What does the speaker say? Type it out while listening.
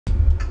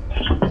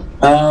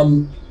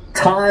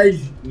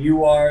Taj,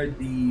 you are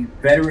the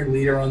veteran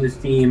leader on this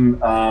team.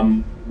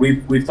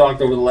 We've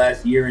talked over the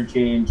last year and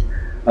change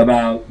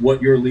about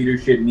what your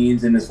leadership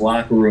means in this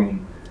locker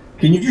room.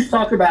 Can you just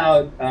talk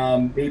about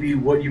maybe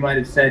what you might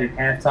have said at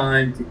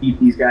halftime to keep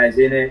these guys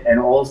in it, and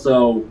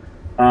also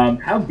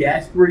how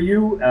gassed were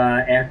you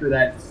after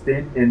that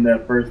stint in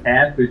the first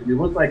half? Because you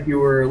looked like you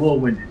were a little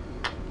winded.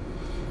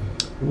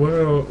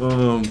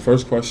 Well,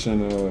 first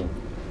question.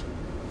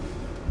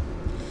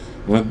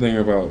 One thing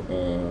about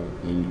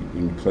when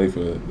you play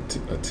for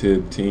a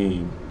TIB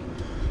team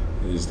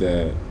is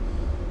that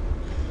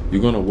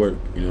you're gonna work.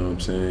 You know what I'm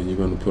saying? You're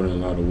gonna put in a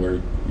lot of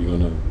work. You're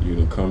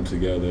gonna come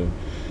together.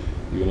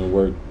 You're gonna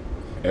work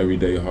every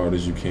day hard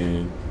as you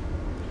can.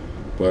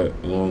 But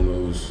along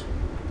those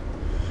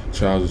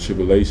trials and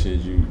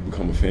tribulations, you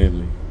become a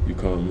family. You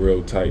become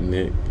real tight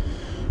knit.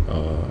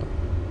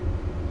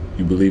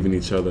 You believe in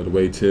each other. The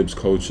way Tibbs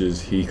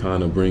coaches, he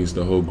kind of brings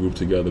the whole group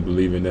together,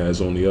 believing that it's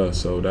only us.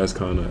 So that's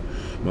kind of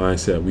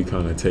mindset we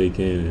kind of take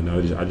in, and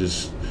I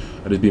just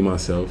be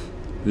myself,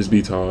 just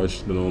be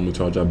Taj, the normal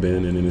Taj I've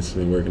been, and then it's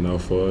been working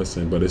out for us.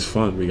 But it's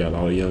fun. We got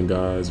all the young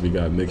guys, we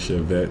got a mixture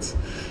of vets,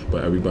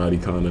 but everybody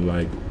kind of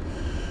like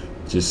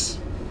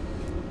just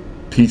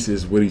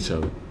pieces with each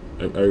other.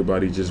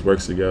 Everybody just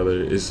works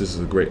together. It's just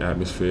a great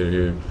atmosphere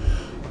here,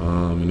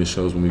 and it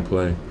shows when we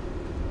play.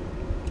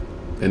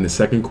 And the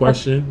second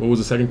question, what was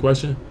the second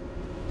question?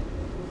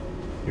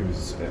 He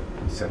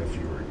said if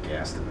you were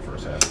gassed in the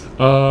first half.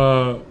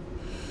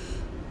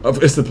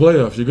 It's the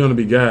playoffs. You're gonna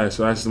be gassed.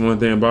 So that's the one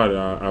thing about it.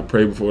 I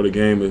pray before the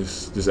game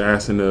is just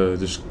asking to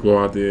just go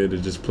out there to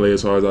just play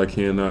as hard as I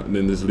can, and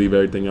then just leave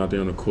everything out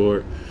there on the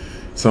court.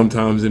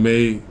 Sometimes it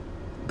may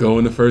go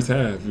in the first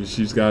half. You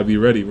just gotta be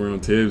ready. We're on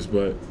Tibbs,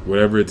 but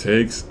whatever it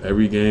takes,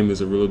 every game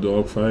is a real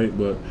dogfight.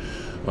 But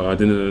at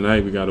the end of the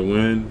night, we gotta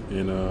win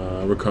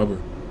and recover.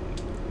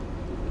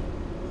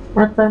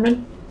 Mark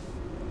Berman.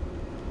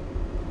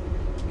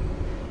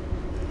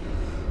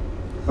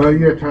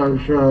 Yeah,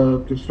 Taj,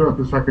 to start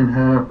the second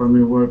half, I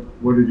mean,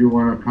 what did you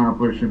want to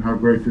accomplish, and how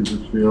great does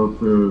it feel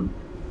to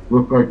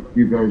look like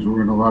you guys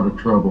were in a lot of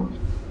trouble?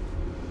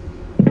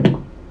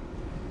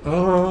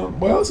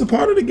 Well, it's a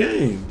part of the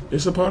game.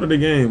 It's a part of the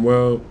game.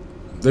 Well,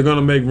 they're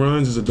gonna make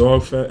runs. It's a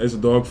dogfight. It's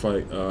about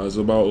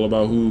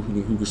who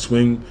can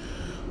swing,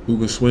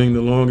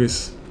 the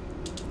longest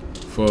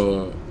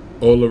for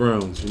all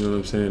around. You know what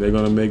I'm saying? They're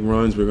gonna make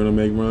runs. We're gonna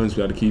make runs.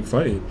 We got to keep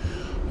fighting.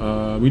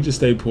 We just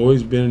stayed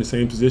poised, been in the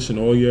same position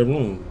all year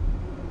long.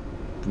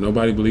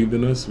 Nobody believed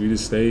in us. We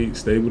just stayed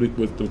with it,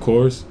 with the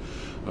course.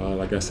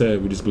 Like I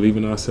said, we just believe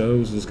in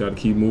ourselves. Just got to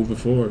keep moving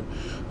forward.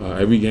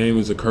 Every game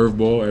is a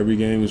curveball. Every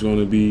game is going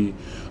to be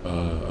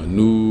a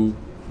new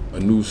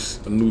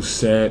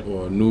set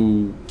or a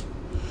new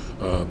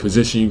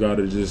position. You got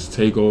to just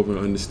take over and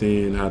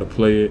understand how to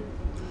play it.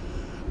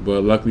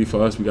 But luckily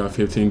for us, we got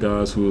 15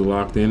 guys who are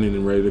locked in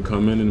and ready to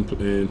come in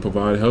and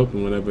provide help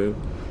whenever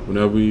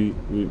we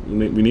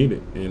need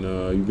it. And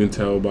you can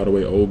tell by the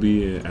way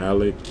Obi and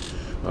Alec,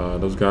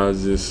 those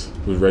guys just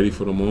was ready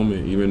for the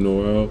moment. Even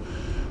Noel,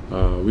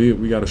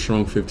 we got a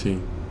strong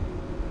 15.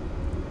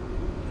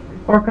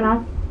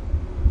 Orkanov.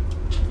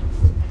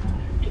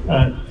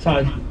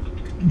 Todd,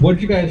 what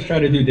did you guys try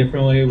to do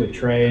differently with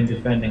Trey and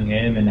defending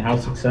him, and how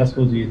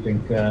successful do you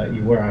think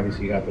you were?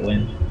 Obviously, you got the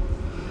win.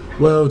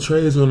 Well,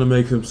 Trey is going to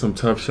make him some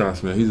tough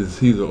shots, man. He's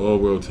an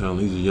all-world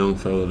talent. He's a young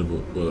fella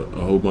with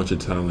a whole bunch of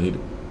talent.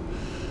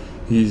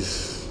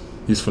 He's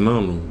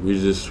phenomenal. We're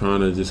just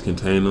trying to just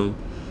contain him.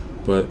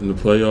 But in the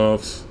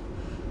playoffs,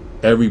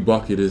 every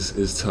bucket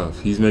is tough.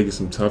 He's making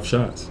some tough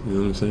shots. You know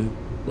what I'm saying?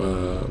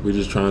 We're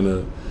just trying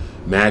to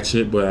match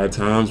it, but at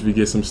times we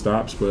get some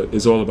stops. But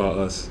it's all about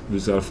us. We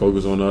just got to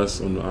focus on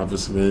us on the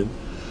offensive end.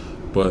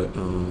 But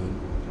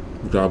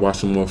we got to watch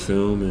some more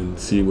film and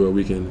see where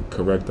we can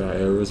correct our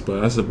errors.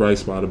 But that's the bright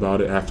spot about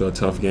it after a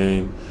tough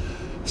game,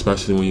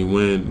 especially when you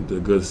win.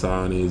 The good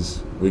side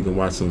is we can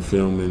watch some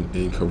film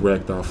and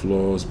correct our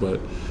flaws,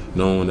 but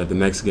knowing that the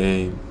next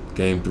game,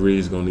 Game 3,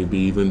 is going to be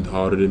even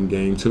harder than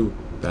Game 2.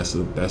 That's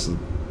the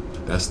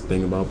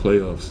thing about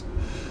playoffs.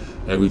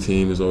 Every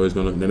team is always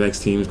going to – the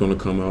next team is going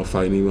to come out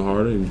fighting even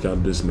harder, and you got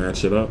to just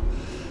match it up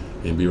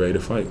and be ready to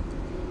fight.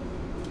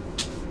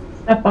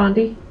 Steph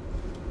Bondi.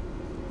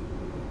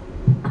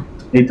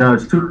 Hey,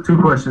 Taj, two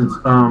questions.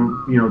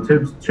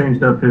 Tibbs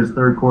changed up his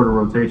third quarter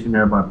rotation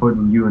there by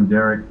putting you and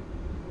Derek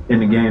in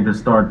the game to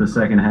start the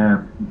second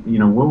half.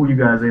 What were you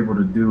guys able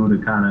to do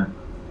to kind of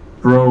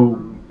throw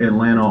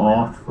Atlanta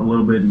off a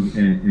little bit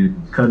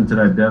and cut into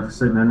that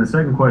deficit? And then the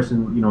second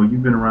question,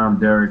 you've been around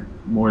Derek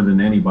more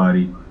than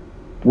anybody.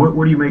 What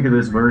do you make of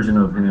this version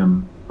of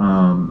him?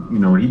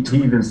 He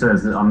even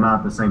says that I'm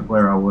not the same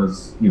player I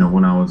was,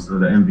 when I was the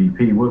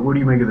MVP. What do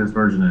you make of this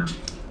version of him?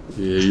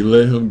 Yeah, you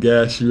let him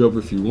gas you up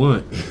if you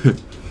want.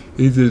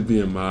 He's just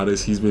being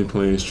modest. He's been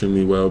playing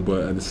extremely well,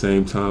 but at the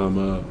same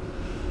time,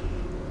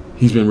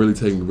 he's been really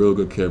taking real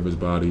good care of his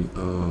body.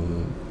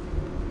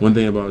 one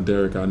thing about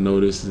Derek I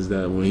noticed is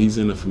that when he's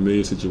in a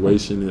familiar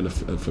situation, in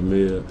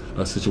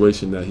a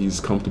situation that he's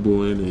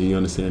comfortable in, and he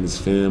understands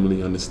his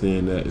family,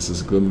 understand that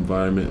it's a good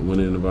environment,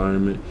 winning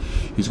environment,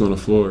 he's going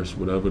to flourish,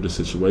 whatever the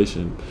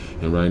situation.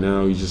 And right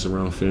now, he's just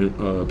around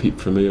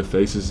familiar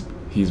faces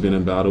he's been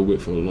in battle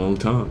with for a long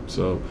time.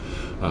 So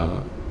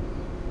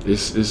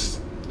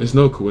it's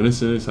no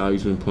coincidence how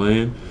he's been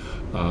playing.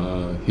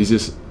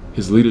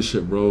 His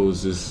leadership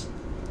roles is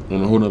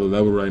on a whole nother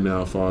level right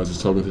now as far as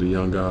just talking to the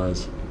young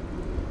guys.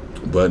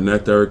 But in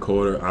that third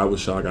quarter, I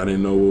was shocked. I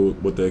didn't know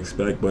what to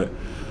expect, but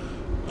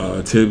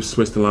Tibbs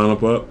switched the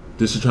lineup up.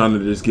 Just trying to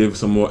just give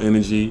some more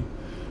energy,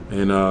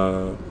 and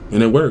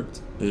it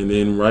worked. And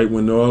then right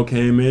when Noel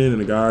came in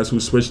and the guys who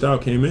switched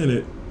out came in,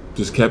 it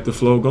just kept the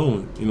flow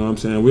going. You know what I'm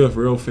saying? We're a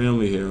real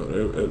family here.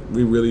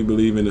 We really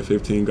believe in the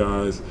 15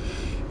 guys.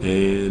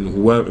 And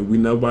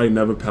nobody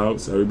never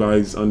pouts.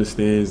 Everybody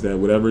understands that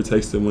whatever it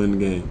takes to win the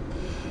game.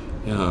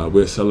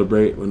 We'll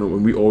celebrate.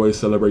 We always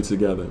celebrate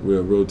together. We're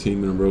a real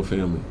team and a real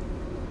family.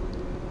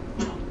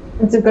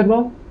 That's a good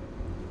one.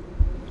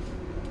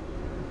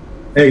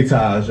 Hey,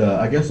 Taj,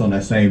 I guess on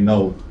that same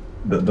note,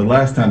 the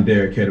last time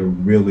Derek had a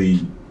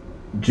really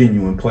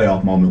genuine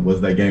playoff moment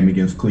was that game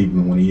against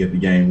Cleveland when he hit the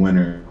game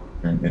winner,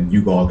 and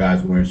you all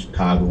guys were in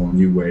Chicago and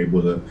you were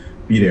able to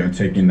be there and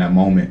take in that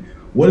moment.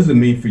 What does it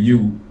mean for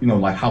you,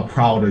 like how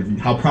proud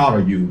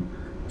are you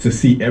to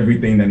see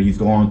everything that he's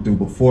gone through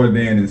before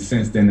then and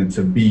since then, and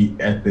to be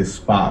at this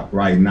spot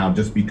right now,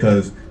 just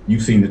because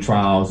you've seen the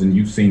trials and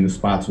you've seen the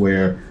spots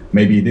where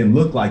maybe it didn't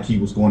look like he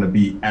was going to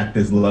be at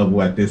this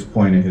level at this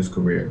point in his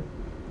career?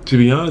 To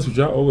be honest with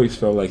you, I always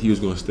felt like he was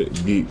going to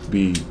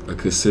be a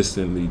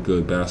consistently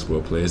good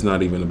basketball player. It's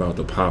not even about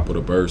the pop or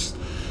the burst.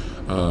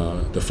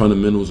 The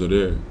fundamentals are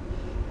there.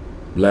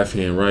 Left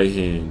hand, right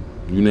hand,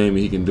 you name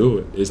it, he can do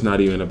it. It's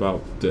not even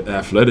about the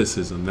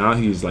athleticism. Now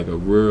he's like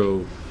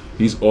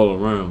he's all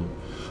around.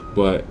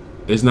 But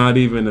it's not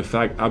even the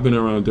fact, I've been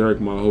around Derek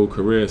my whole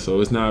career,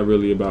 so it's not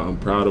really about, I'm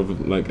proud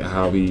of like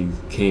how he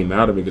came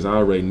out of it, because I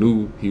already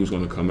knew he was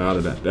going to come out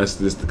of that. That's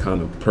just the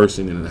kind of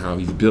person and how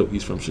he's built.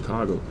 He's from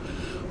Chicago.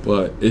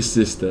 But it's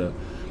just the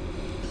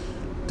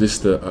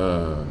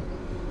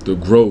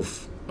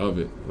growth of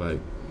it, like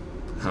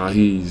how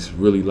he's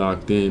really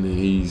locked in and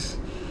he's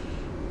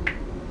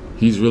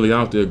really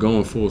out there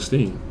going full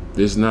steam.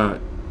 There's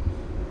not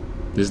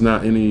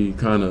any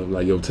kind of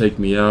like, yo, take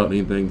me out,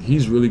 anything.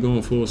 He's really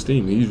going full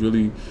steam. He's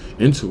really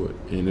into it.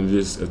 And it's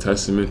just a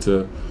testament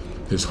to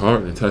his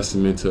heart and a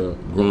testament to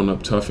growing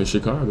up tough in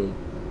Chicago.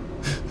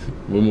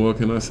 What more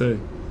can I say?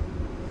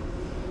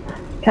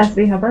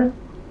 Cassidy Hubbard.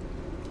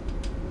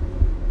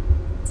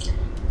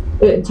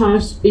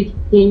 Tosh,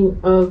 speaking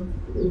of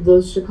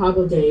those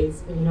Chicago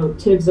days,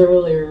 Tibbs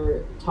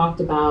earlier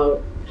talked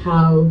about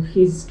how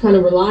he's kind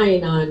of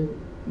relying on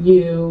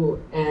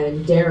you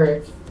and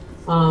Derek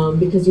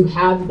because you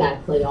have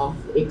that playoff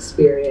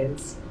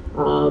experience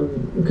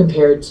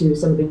compared to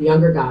some of the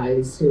younger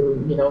guys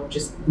who,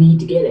 just need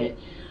to get it.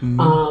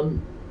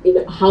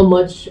 Mm-hmm. How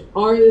much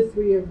are the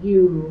three of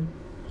you?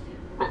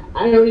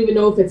 I don't even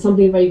know if it's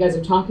something that you guys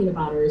are talking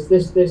about, or is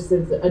this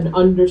an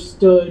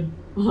understood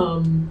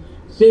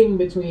thing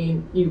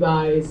between you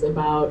guys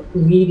about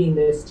leading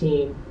this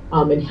team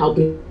and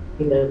helping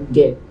them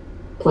get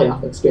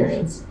playoff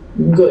experience,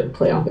 good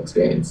playoff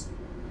experience?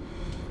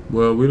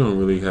 Well, we don't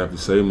really have to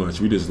say much.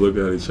 We just look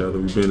at each other.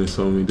 We've been in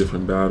so many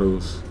different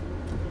battles.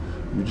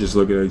 We just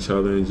look at each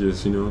other and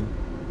just,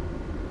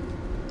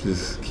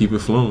 just keep it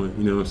flowing.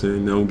 You know what I'm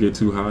saying? Don't get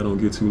too high, don't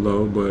get too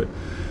low. But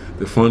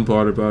the fun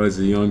part about it is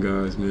the young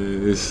guys,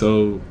 man. It's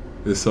so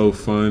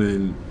fun,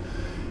 and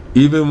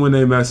even when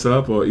they mess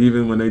up or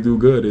even when they do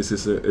good, it's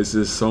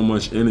just so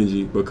much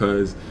energy,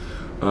 because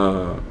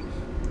the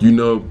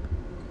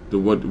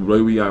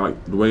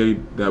way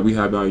that we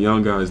have our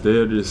young guys,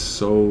 they're just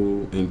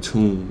so in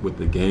tune with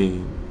the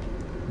game.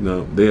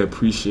 They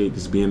appreciate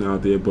just being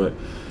out there, but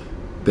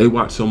they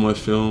watch so much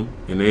film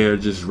and they are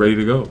just ready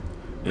to go.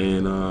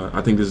 And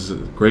I think this is a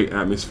great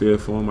atmosphere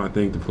for them. I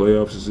think the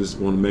playoffs is just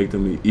going to make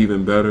them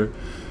even better.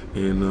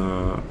 And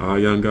our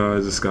young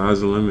guys, the sky's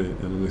the limit,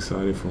 and I'm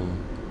excited for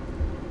them.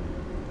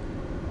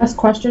 Last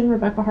question,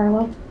 Rebecca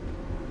Harlow.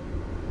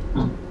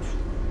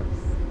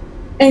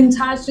 And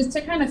Taj, just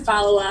to kind of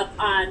follow up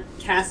on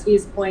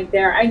Cassidy's point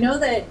there, I know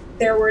that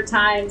there were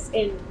times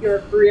in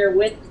your career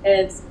with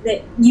Tibbs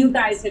that you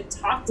guys had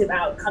talked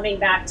about coming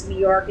back to New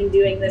York and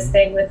doing this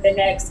thing with the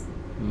Knicks.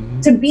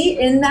 Mm-hmm. To be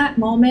in that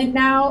moment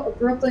now, a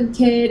Brooklyn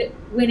kid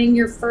winning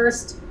your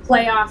first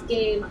playoff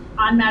game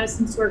on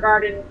Madison Square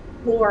Garden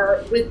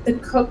floor with the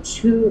coach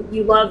who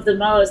you love the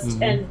most,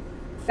 mm-hmm. and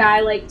a guy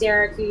like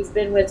Derek who you've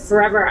been with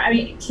forever. I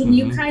mean, can mm-hmm.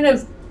 you kind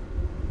of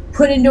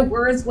put into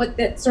words what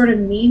that sort of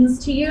means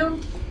to you?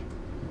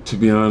 To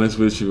be honest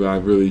with you, I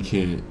really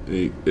can't.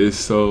 It's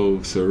so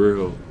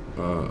surreal.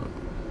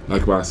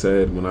 Like what I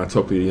said, when I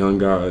talk to the young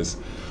guys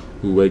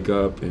who wake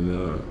up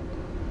and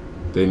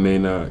they may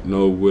not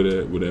know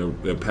where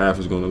their path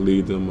is going to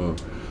lead them or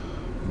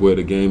where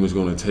the game is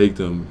going to take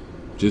them,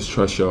 just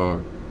trust your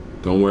heart.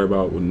 Don't worry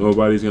about what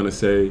nobody's going to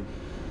say.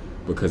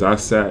 because I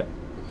sat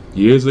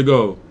years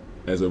ago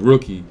as a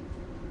rookie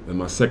in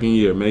my second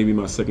year,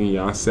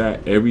 I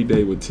sat every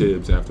day with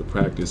Tibbs after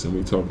practice, and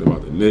we talked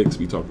about the Knicks,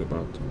 we talked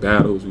about the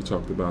battles, we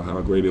talked about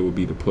how great it would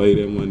be to play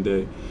there one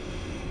day.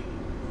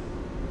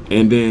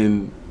 And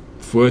then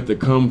for it to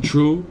come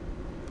true,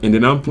 and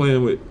then I'm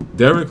playing with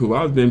Derek, who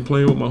I've been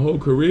playing with my whole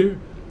career,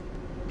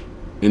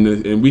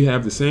 and we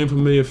have the same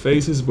familiar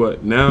faces,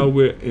 but now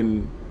we're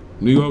in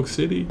New York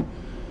City.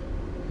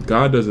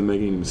 God doesn't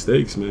make any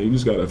mistakes, man. You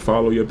just got to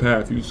follow your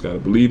path. You just got to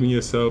believe in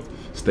yourself,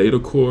 stay the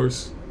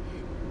course.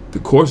 The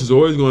course is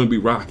always going to be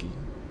rocky,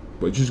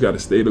 but you just got to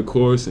stay the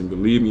course and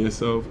believe in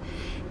yourself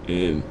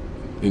and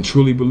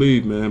truly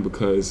believe, man,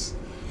 because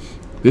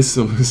this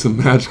is some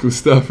magical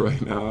stuff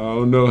right now. I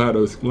don't know how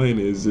to explain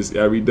it. It's just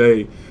every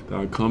day that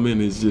I come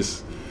in, it's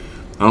just,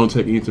 I don't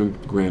take anything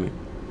for granted.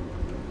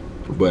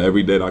 But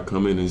every day that I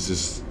come in is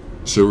just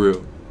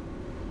surreal.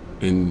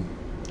 And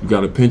you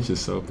got to pinch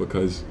yourself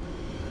because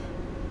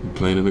you're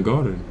playing in the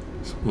Garden.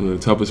 It's one of the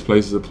toughest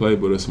places to play,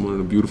 but it's one of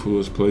the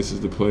beautifulest places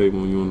to play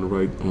when you're on the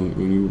right,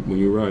 when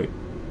you're right.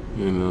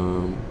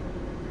 And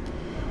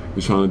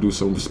we're trying to do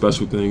some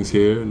special things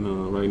here, and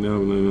right now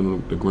we're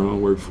laying the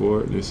groundwork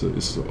for it. And it's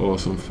an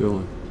awesome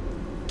feeling.